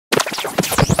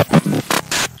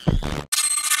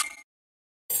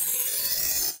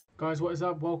Guys, what is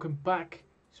up? Welcome back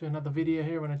to another video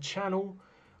here on the channel.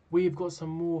 We've got some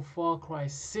more Far Cry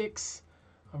 6.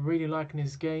 I'm really liking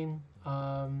this game.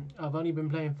 I've only been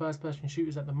playing first person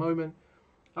shooters at the moment.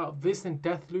 Out of this and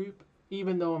Deathloop,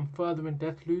 even though I'm further in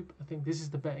Deathloop, I think this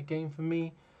is the better game for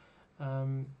me. I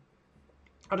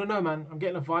don't know, man. I'm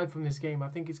getting a vibe from this game. I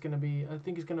think it's gonna be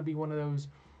one of those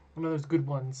good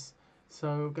ones.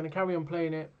 So gonna carry on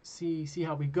playing it, see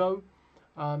how we go.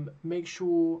 Make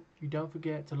sure you don't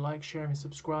forget to like, share and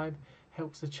subscribe.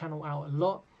 Helps the channel out a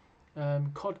lot.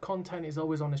 COD content is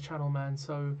always on this channel, man,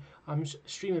 so I'm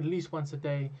streaming at least once a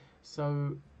day,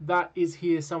 so that is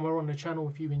here somewhere on the channel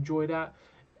if you enjoy that.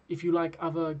 If you like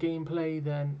other gameplay,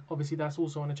 then obviously that's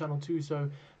also on the channel too, so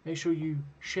make sure you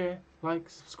share, like,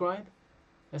 subscribe.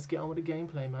 Let's get on with the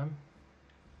gameplay, man.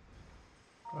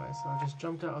 Right, so I just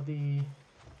jumped out of the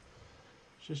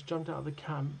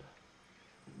camp.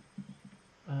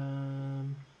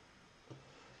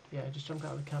 Yeah, I just jumped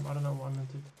out of the camp. I don't know what I'm meant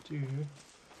to do.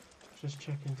 Just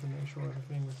checking to make sure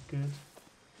everything was good.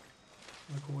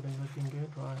 Recording looking good,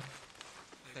 right.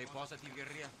 Stay positive,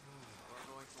 guerrilla.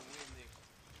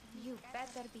 You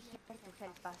better be here to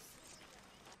help us.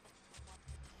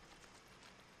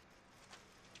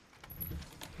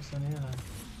 What's in here then?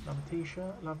 Another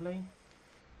t-shirt, lovely.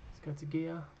 Let's go to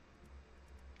gear.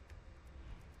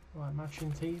 Right,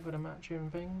 matching tee for the matching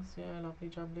things. Yeah, lovely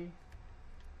jubbly.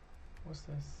 What's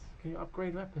this? Can you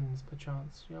upgrade weapons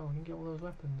perchance? Yo, we can get all those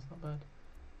weapons, not bad.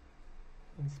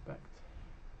 Inspect.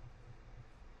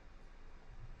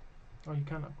 Oh, you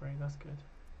can upgrade, that's good.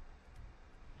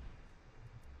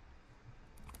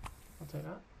 I'll take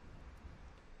that.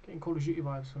 Getting Call of Duty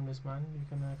vibes from this, man. You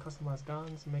can customize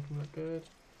guns and make them look good.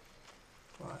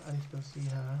 Right, I need to go see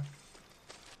her.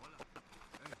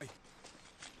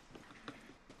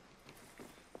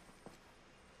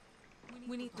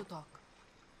 We need to talk.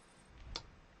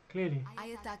 Clearly. I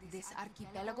attacked this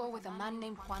archipelago with a man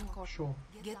named Juan Cor. Sure.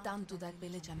 Get down to that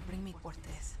village and bring me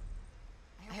Cortez.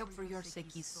 I hope for your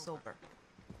sake he's sober.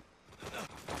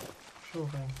 Sure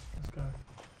thing. Let's go.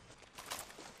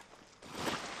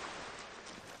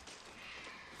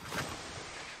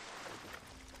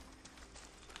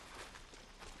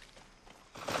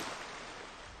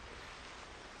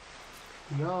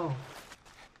 Yo.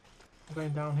 I'm going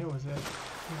downhill, is it?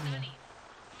 Danny,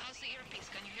 how's the earpiece?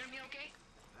 Can you hear me okay?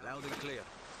 Loud and clear.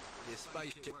 The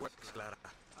spaceship works, Clara.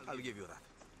 I'll give you that.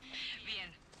 Bien.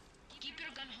 Keep your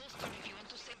gun holstered if you want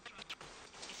to save the road,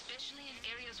 especially in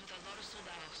areas with a lot of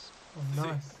soldados. Oh,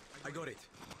 nice. I got it.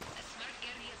 A smart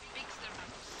guerrilla picks their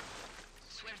battles.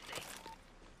 Suerte.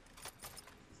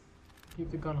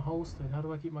 Keep the gun holstered. How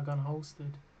do I keep my gun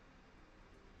holstered?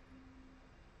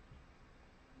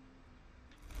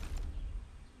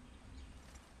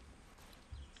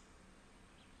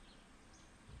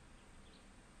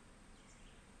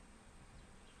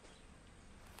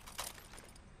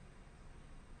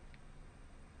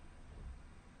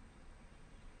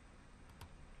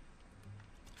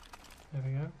 There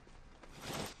we go.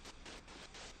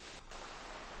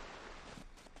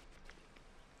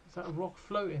 Is that a rock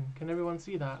floating? Can everyone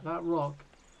see that? That rock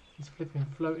is flipping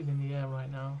floating in the air right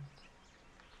now.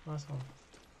 Nice one.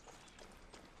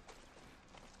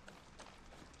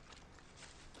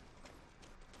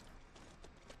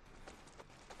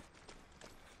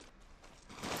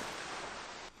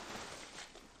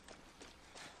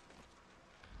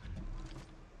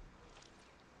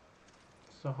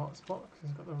 It's a hot spot because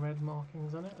it's got the red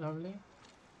markings on it. Lovely.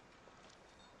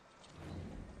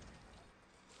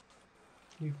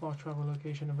 New far travel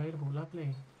location available.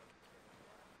 Lovely.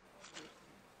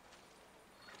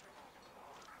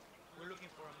 We're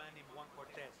looking for a man named Juan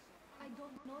Cortez. I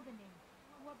don't know the name.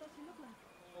 What does he look like?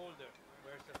 Older,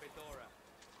 wears a fedora,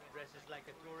 dresses like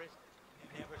a tourist,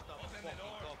 never stops fucking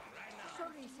talking.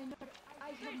 Sorry, senor.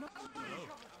 I have no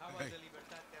idea. How about the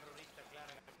Libertad Terrorista,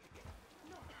 Clara?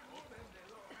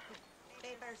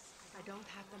 Papers. I don't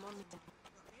have them on me.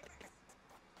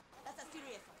 That's a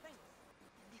serious offense.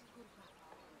 Disculpa.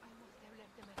 I must have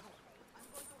left them at home. I'm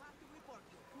going to have to report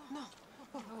you. No,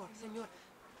 por favor, señor.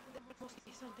 There must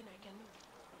be something I can do.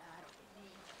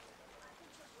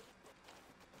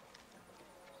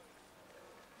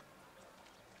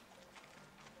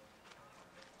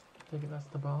 Take it, that's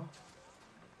the bar.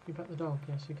 You pet the dog?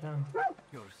 Yes, you can.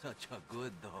 You're such a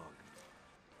good dog.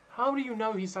 How do you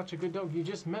know he's such a good dog? You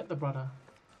just met the brother.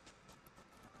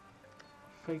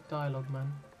 Fake dialogue,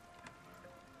 man.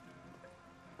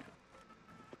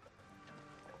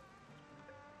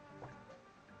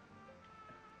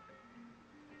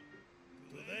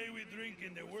 Today we drink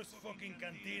in the worst fucking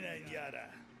cantina in Yara.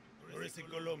 Or is it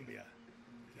Colombia?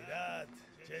 Herat,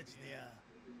 Chechnya.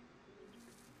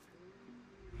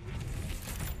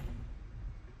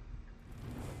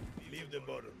 Leave the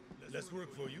bottom. Less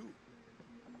work for you.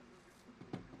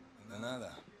 De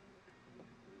nada.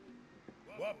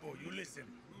 Guapo, you listen.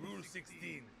 Rule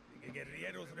 16. The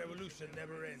Guerrilleros revolution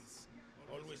never ends.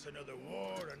 Always another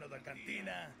war, another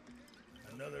cantina,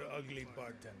 another ugly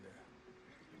bartender.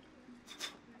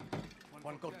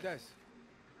 Juan Cortez.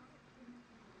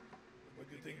 What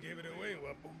do you think gave it away,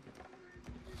 Guapo?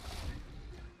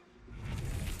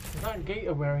 Is that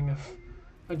Gator wearing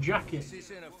a jacket? This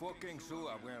isn't a fucking zoo,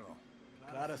 abuelo.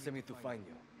 Clara sent me to find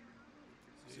you.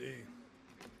 See,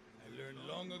 I learned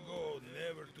long ago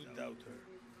never to doubt her.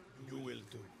 You will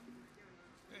too.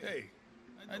 Hey,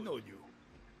 I know you.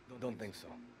 Don't think so.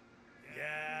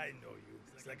 Yeah, I know you.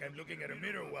 It's like I'm looking at a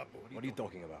mirror, Guapo. What are you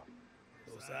talking about?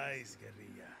 Those eyes,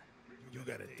 Guerrilla. You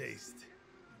got a taste.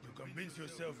 You convince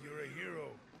yourself you're a hero,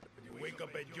 but you wake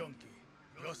up a junkie,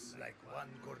 just like Juan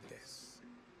Cortez.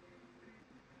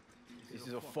 This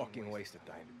is a fucking waste of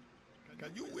time.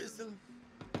 Can you whistle?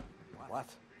 What?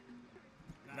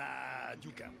 Nah,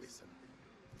 you can't whistle.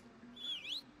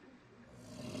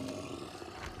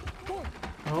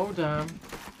 Oh damn.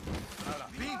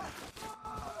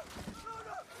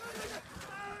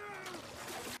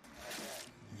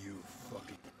 You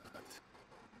fucking nut.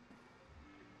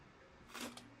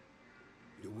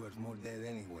 You're worth more dead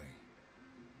anyway.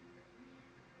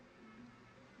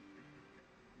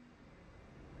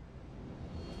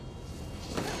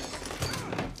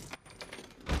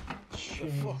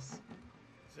 Jeez.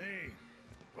 See,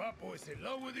 Guapo is in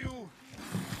love with you,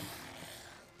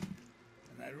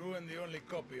 and I ruined the only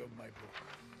copy of my book.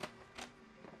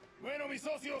 Bueno, mis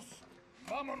socios,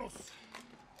 vámonos.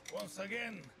 Once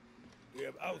again, we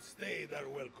have outstayed our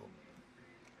welcome.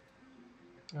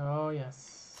 Oh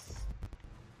yes.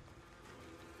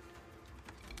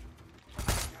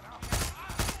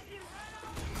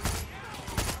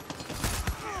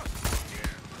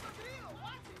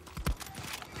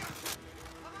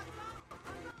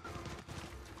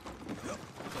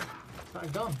 Is that a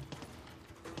gun?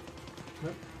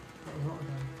 Nope, that was not a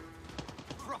gun.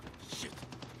 Fuck, shit.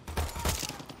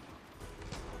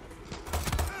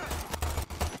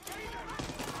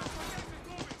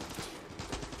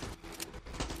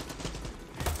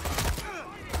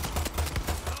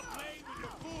 Stop playing with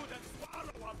your food and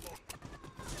swallow, Guapo.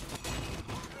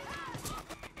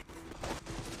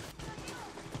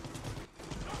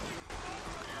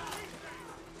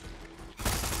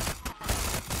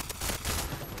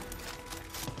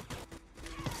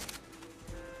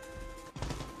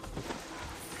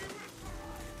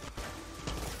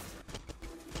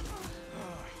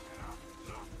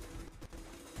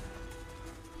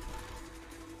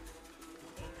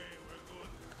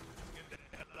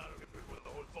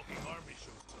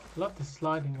 Love the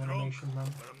sliding animation, man.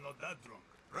 But I'm not that drunk.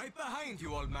 Right behind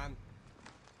you, old man.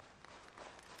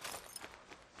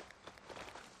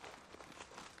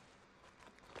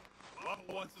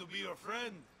 Guapo wants to be your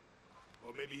friend.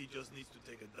 Or maybe he just needs to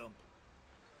take a dump.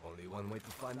 Only one way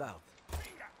to find out.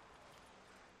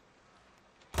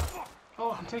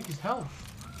 Oh, I can take his health.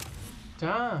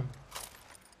 Damn.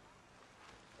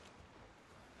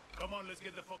 Come on, let's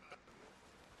get the fuck out.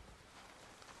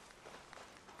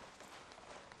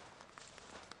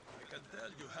 I can tell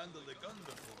you handled a gun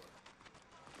before.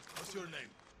 What's your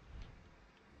name?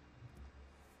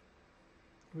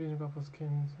 Reason Goppel's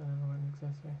skins and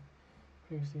accessory.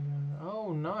 Previously.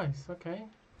 Oh, nice. Okay.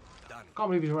 Danny. Can't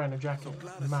believe he's wearing a jacket. So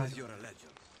Clara Mad. says you're a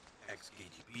legend.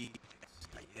 Ex-KGB,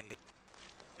 ex-CIA.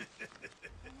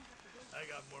 I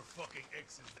got more fucking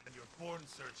X's than your porn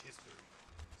search history.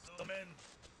 Some men,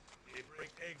 they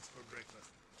break eggs for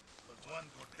breakfast. But Juan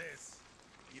Cortez,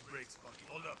 he breaks fucking.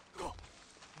 Hold up. Go.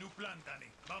 New plan,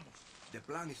 Danny. Vamos. The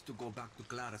plan is to go back to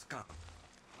Clara's camp.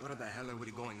 Where the hell are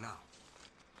we going now?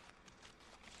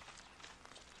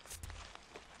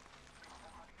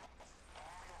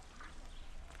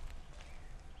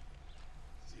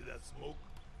 See that smoke?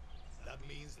 That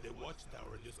means the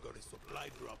watchtower just got a supply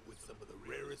drop with some of the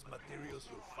rarest materials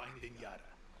you'll find in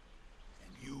Yara.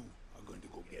 And you are going to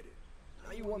go get it.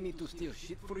 Now you want me to steal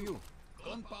shit for you?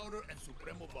 Gunpowder and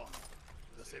Supremo Bomb.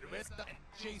 The cerveza and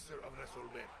chaser of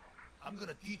Resolver. I'm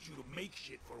gonna teach you to make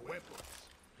shit for weapons.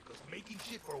 Because making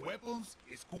shit for weapons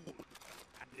is cool.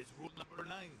 And it's rule number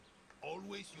 9.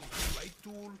 Always use the right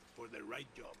tool for the right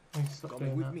job. I need to stop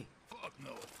Coming doing with that. me. Fuck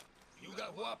no. You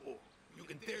got Guapo. You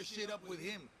can tear shit up with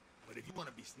him. But if you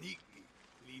wanna be sneaky,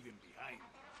 leave him behind.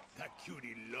 That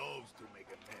cutie loves to make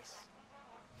a mess.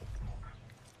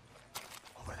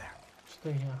 Over there.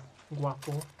 Stay here.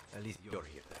 Guapo. At least you're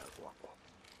here to help, Guapo.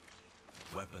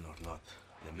 Weapon or not,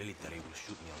 the military will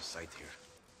shoot me on sight here.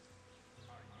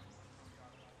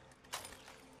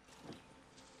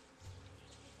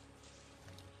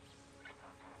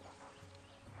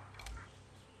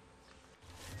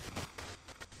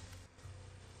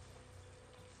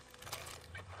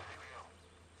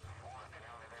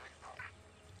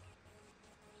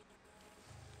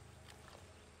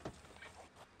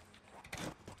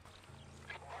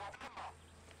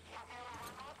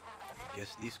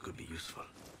 Guess this could be useful.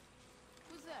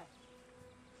 Who's there?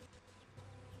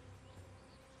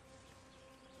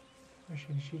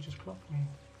 Actually, she just clocked me.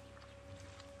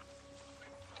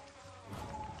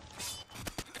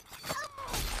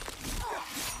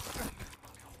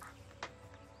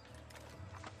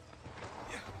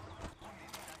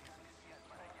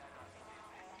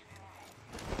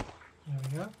 There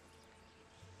we go.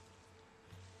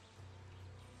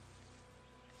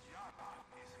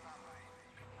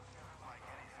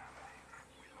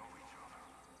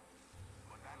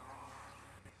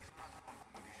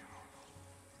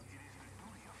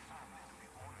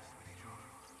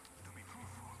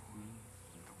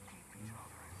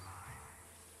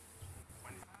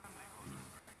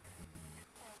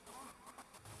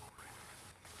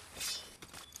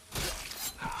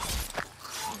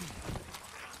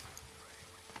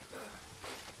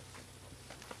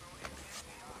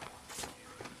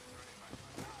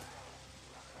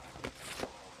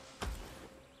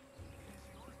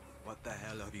 What the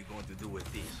hell are you going to do with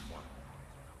this one?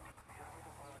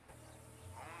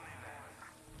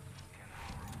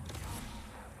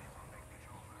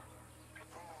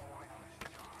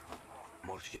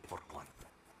 More shit for one.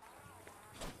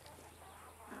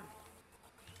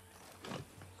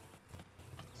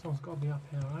 Someone's got to be up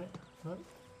here, right? No?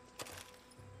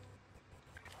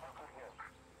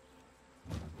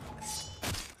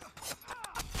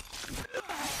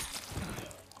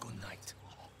 Good night.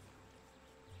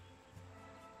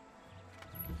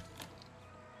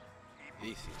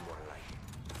 This is more like it.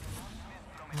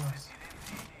 Nice.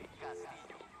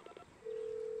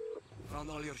 Found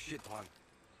all your shit, Juan.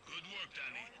 Good work,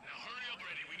 Danny. Now hurry up,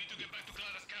 ready. We need to get back to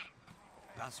Clara's camp.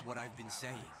 That's what I've been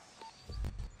saying.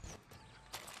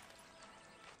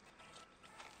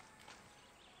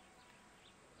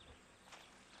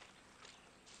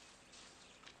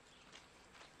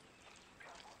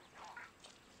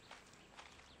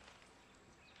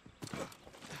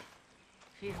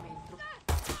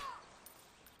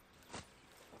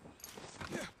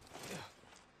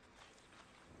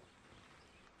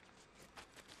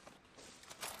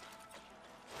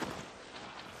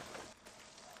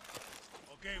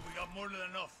 Okay, we got more than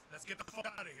enough. Let's get the fuck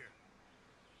out of here.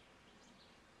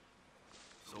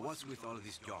 So what's with all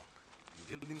this junk?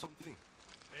 You building something?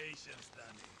 Patience,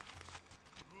 Danny.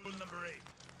 Rule number 8.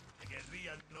 The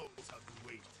guerrilla knows how to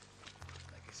wait.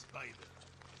 Like a spider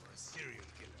or a serial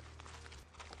killer.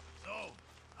 So,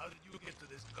 how did you get to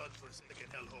this godforsaken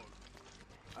hellhole?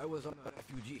 I was on a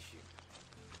refugee ship.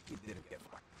 It didn't get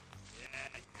far.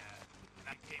 Yeah.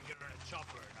 I came here in a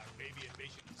chopper in our baby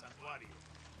invasion of Santuario.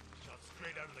 Shot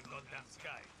straight out of the goddamn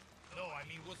sky. No, I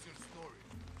mean, what's your story?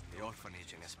 The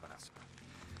orphanage in Esperanza.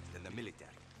 Then the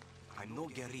military. I'm no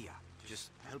guerrilla, just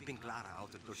helping Clara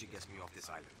out until she gets me off this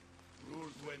island.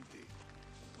 Rule 20.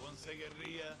 Once a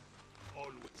guerrilla,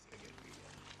 always a guerrilla.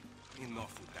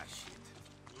 Enough with that shit.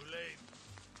 Too late.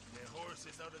 The horse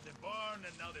is out of the barn,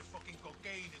 and now the fucking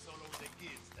cocaine is all over the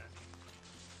kids, Danny.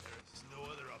 There is no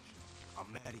other option.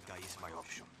 America is my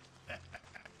option.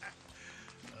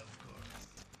 Of course.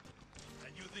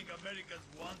 And you think Americans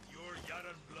want your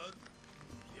Yaran blood?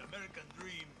 The American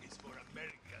dream is for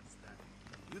Americans, Danny.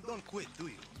 You don't quit, do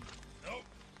you? Nope.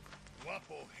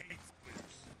 Guapo hates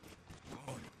quitters.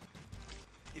 God.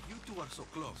 If you two are so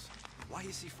close, why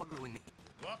is he following me?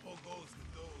 Guapo goes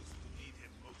with those who need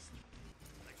him most.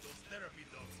 Like those therapy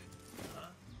dogs in,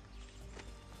 huh?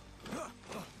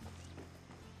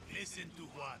 Listen to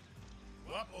Juan.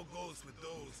 Guapo goes with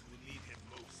those who need him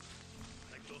most.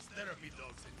 Like those therapy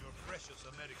dogs in your precious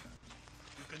America.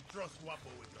 You can trust Guapo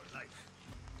with your life.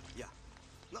 Yeah,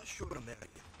 not sure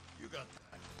America. You got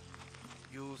that.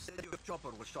 You said your chopper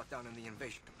was shot down in the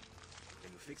invasion.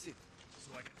 Can you fix it?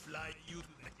 So I can fly you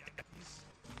to the Yankees?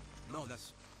 No,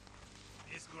 that's...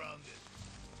 It's grounded.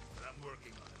 But I'm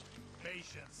working on it.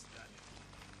 Patience, Danny.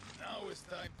 Now it's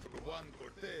time for Juan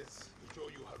Cortez to show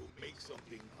you how to make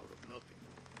something out of nothing.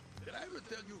 Did I ever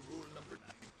tell you rule number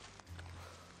 9?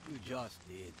 You just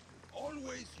did.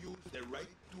 Always use the right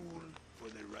tool for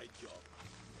the right job.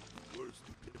 Words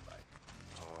to live by.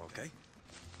 Okay.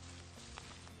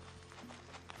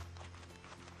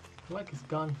 I like his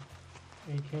gun.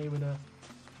 AK with a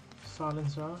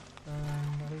silencer,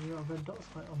 and I think you got a red dot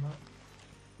sight on that.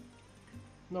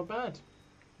 Not bad.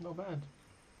 Not bad.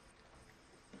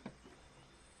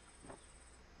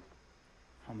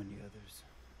 How many others?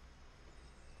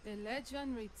 The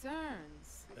legend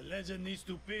returns. The legend needs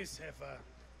to piss, Jefa.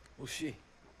 Who's she?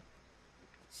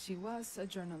 She was a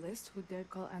journalist who dared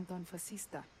call Anton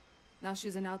fascista. Now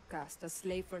she's an outcast, a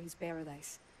slave for his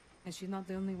paradise. And she's not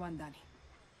the only one, Danny.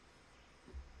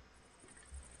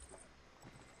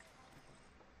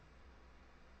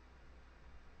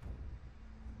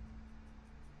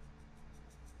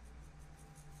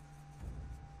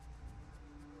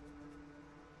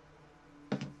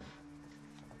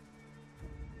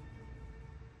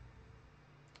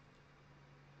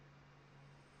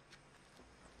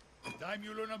 Time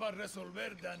you learn about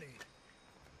Resolver, Danny.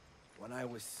 When I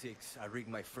was 6, I rigged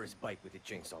my first bike with a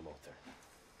chainsaw motor.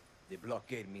 The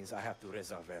blockade means I have to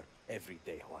resolver every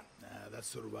day, Juan. Nah, that's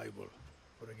survival.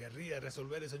 For a guerrilla,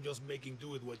 Resolver isn't just making do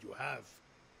with what you have.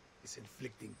 It's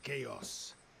inflicting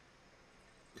chaos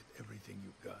with everything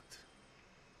you got.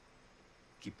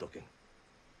 Keep talking.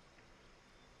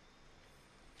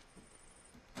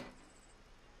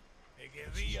 A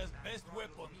guerrilla's best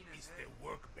weapon is the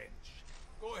workbench.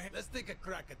 Go ahead, let's take a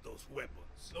crack at those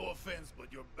weapons. No offense,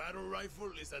 but your battle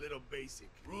rifle is a little basic.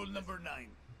 Rule number 9.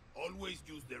 Always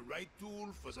use the right tool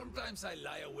for sometimes I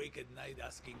lie awake at night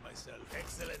asking myself,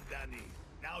 excellent, Danny.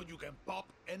 Now you can pop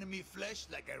enemy flesh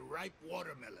like a ripe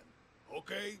watermelon.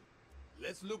 Okay?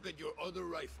 Let's look at your other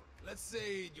rifle. Let's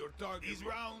say your target. These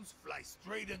rounds fly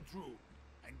straight and true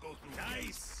and go through.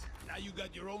 Nice! Now you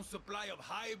got your own supply of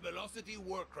high-velocity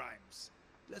war crimes.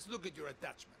 Let's look at your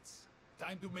attachments.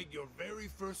 Time to make your very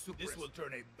first suppressor. This will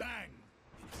turn a bang!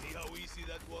 See how easy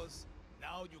that was?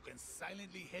 Now you can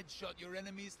silently headshot your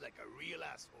enemies like a real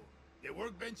asshole. The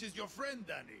workbench is your friend,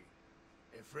 Danny.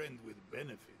 A friend with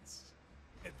benefits.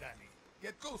 Hey, Danny,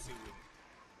 get cozy with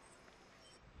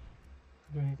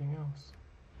it. Do anything else?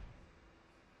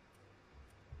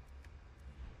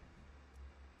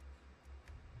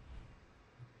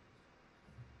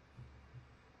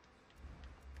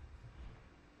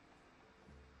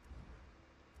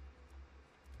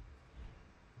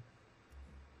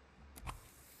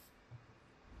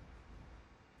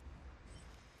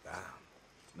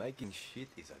 Making shit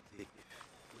is addictive.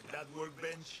 With that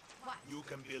workbench, you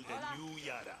can build a new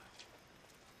Yara.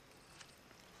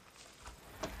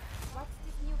 What's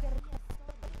this new guerrilla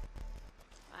story?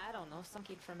 I don't know, some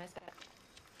kid from Esca.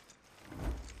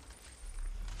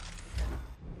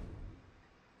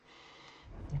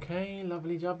 Okay,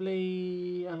 lovely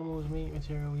jubbly. Animals, meat,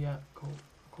 material, yeah, cool.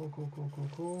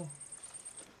 Cool.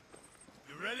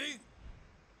 You ready?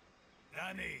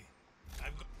 Danny,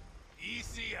 I've got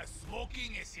easy as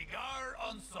smoking a cigar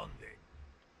on Sunday.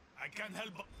 I can't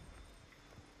help but...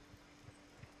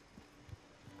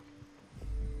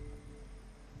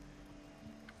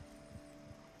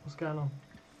 What's going on?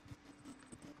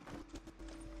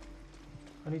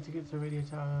 I need to get to radio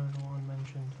tower, the one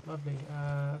mentioned. Lovely.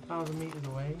 1,000 meters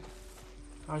away.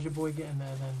 How's your boy getting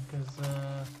there then? Because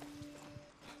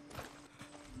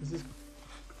is this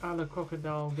Ala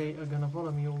Crocodile Gator gonna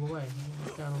follow me all the way?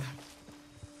 What's going on?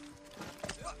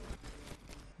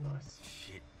 Nice.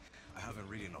 Shit, I haven't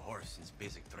ridden a horse since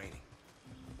basic training.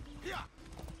 Yeah.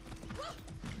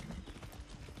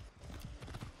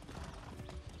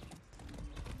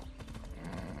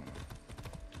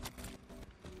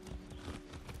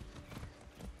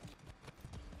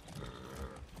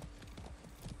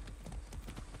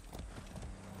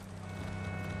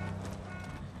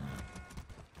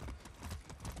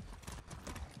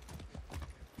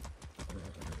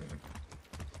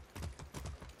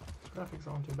 Graphics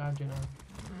aren't too bad, you know.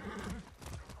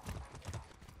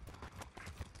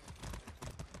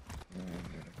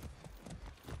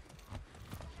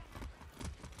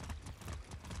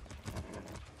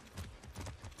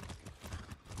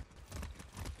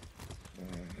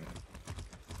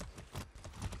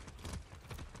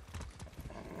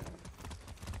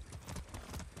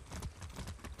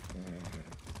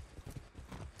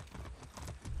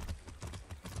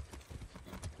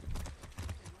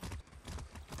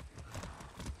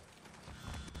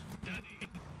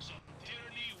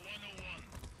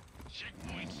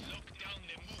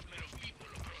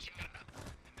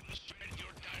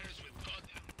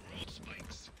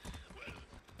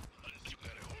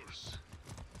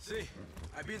 See,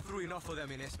 I've been through enough of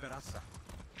them in Esperanza.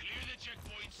 Clear the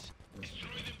checkpoints,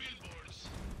 destroy the billboards,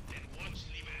 then watch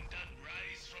Libertad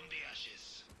rise from the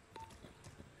ashes.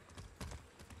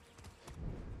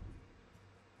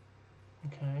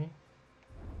 Okay.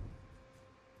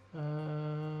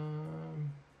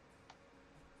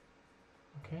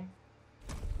 Okay.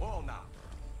 Whoa now.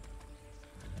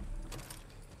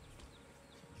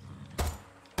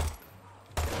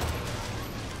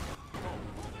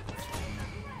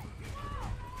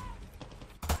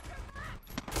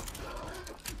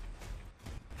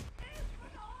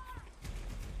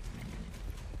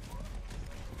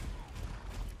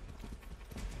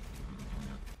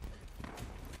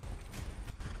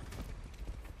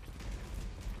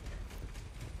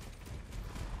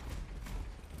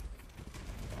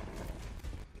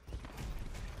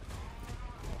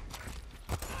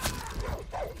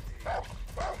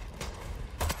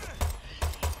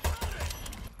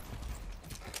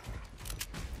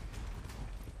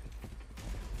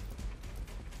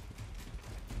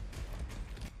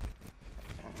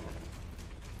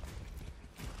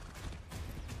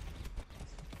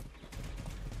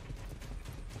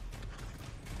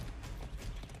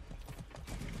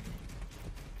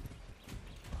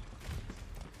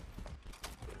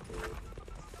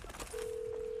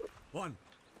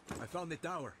 I found the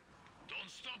tower. Don't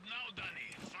stop now,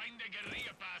 Danny. Find the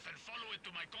guerrilla path and follow it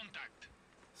to my contact.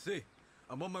 See,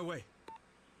 I'm on my way.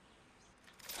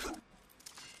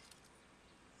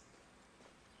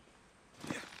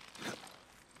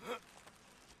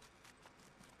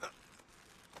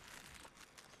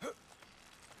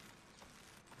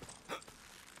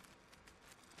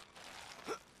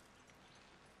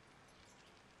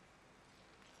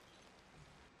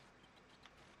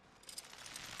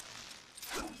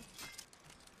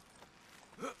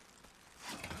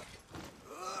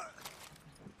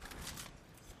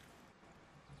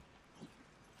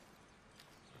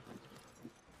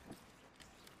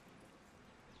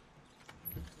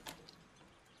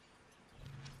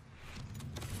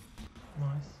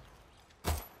 Nice.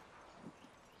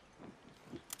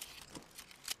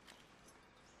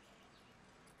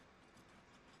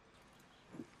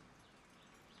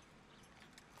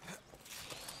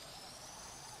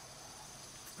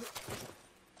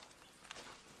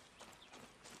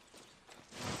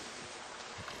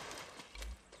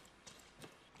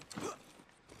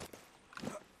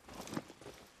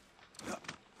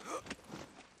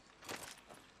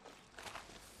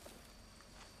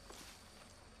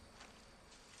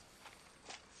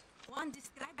 One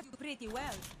describes you pretty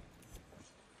well.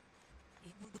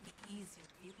 It would be easier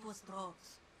if it was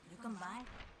drugs. You can buy.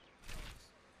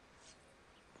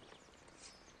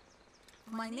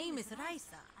 My name is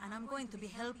Raisa, and I'm going to be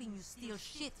helping you steal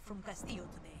shit from Castillo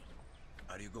today.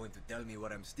 Are you going to tell me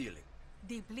what I'm stealing?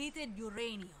 Depleted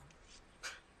uranium.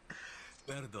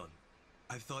 Perdon.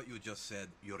 I thought you just said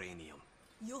uranium.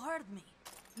 You heard me.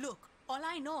 Look, all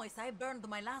I know is I burned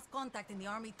my last contact in the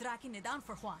army tracking it down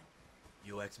for Juan.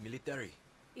 You ex-military?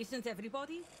 Isn't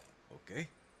everybody? Okay.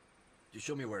 Just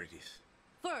show me where it is.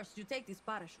 First, you take this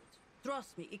parachute.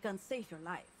 Trust me, it can save your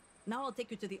life. Now I'll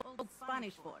take you to the old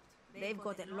Spanish fort. They've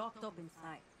got it locked up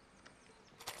inside.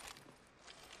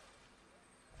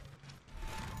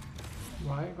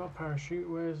 Right, got a parachute.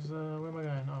 Where am I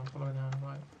going? Oh, follow down.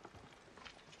 Right.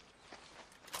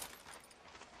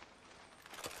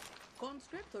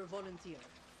 Conscript or volunteer?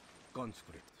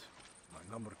 Conscript.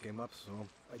 My number came up, so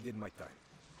I did my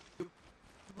time.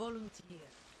 Volunteer.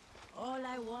 All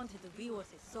I wanted to be was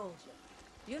a soldier.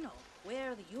 You know,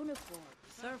 wear the uniform,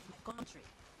 serve my country.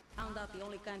 Found out the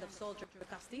only kind of soldier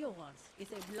Castillo wants is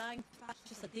a blind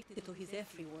fascist addicted to his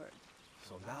every word.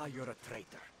 So now you're a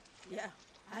traitor. Yeah,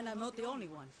 and I'm not the only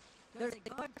one. There's a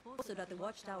guard posted at the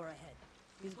watchtower ahead.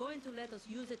 He's going to let us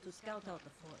use it to scout out the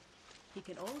fort. He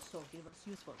can also give us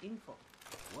useful info.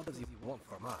 What does he want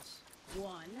from us?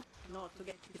 One, not to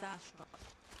get his ass shot.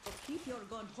 So keep your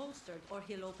gun holstered or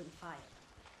he'll open fire.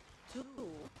 Two,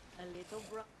 a little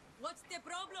What's the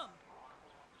problem?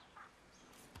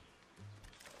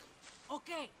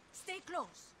 Okay, stay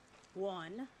close.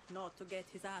 One, not to get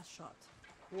his ass shot.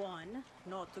 One,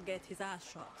 not to get his ass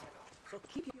shot. So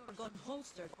keep your gun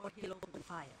holstered or he'll open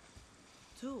fire.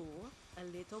 Two, a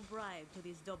little bribe to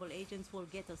these double agents will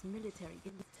get us military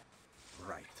intel.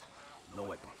 Right. No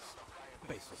weapons.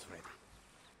 Pesos ready.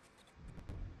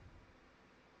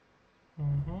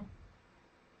 Mm-hmm.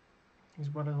 His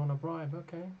brothers want a bribe,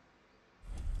 okay.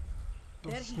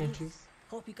 There Those he snitches. is.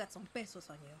 Hope you got some pesos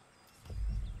on you.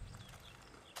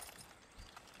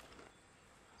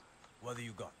 What do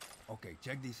you got? Okay,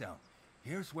 check this out.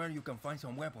 Here's where you can find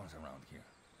some weapons around here.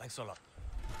 Thanks a lot.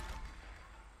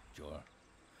 Sure.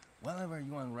 Whatever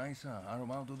you and Raisa are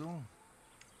about to do,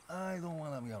 I don't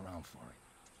want to be around for it.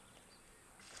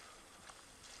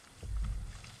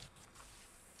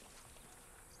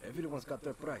 Everyone's got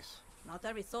their price. Not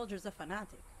every soldier's a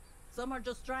fanatic. Some are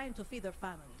just trying to feed their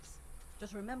families.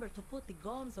 Just remember to put the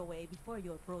guns away before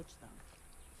you approach them.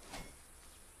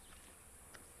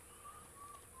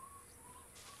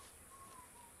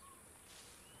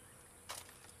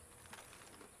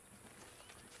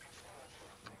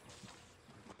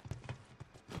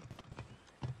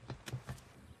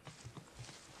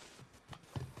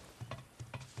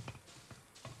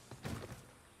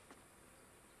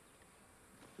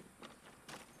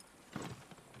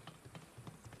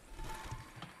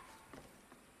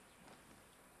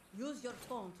 Use your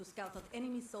phone to scout out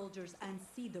enemy soldiers and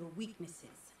see their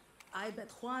weaknesses. I bet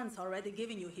Juan's already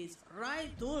giving you his right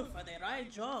tool for the right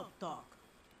job talk.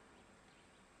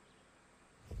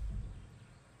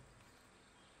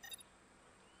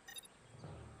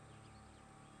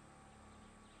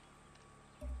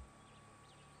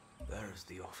 There's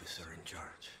the officer in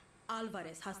charge.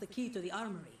 Alvarez has the key to the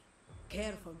armory.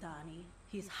 Careful, Danny.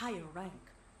 He's higher rank.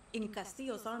 In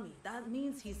Castillo's army, that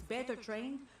means he's better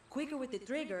trained, quicker with the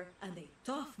trigger, and a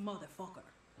tough motherfucker.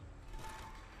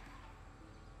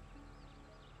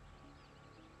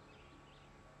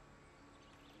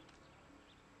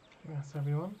 That's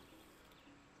everyone.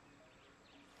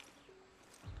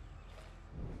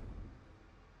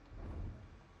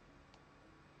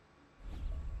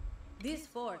 This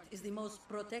fort is the most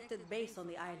protected base on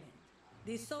the island.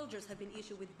 These soldiers have been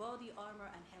issued with body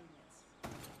armor and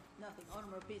helmets. Nothing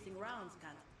armor-piercing rounds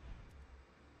can't.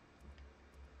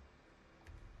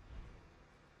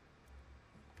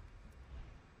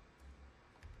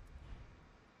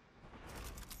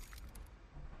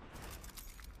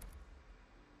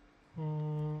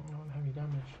 Not heavy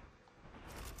damage.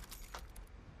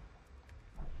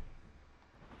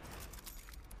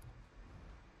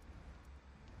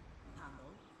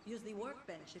 Handle. Use the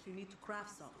workbench if you need to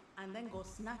craft some, and then go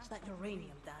snatch that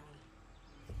uranium, Danny.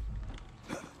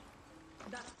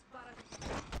 That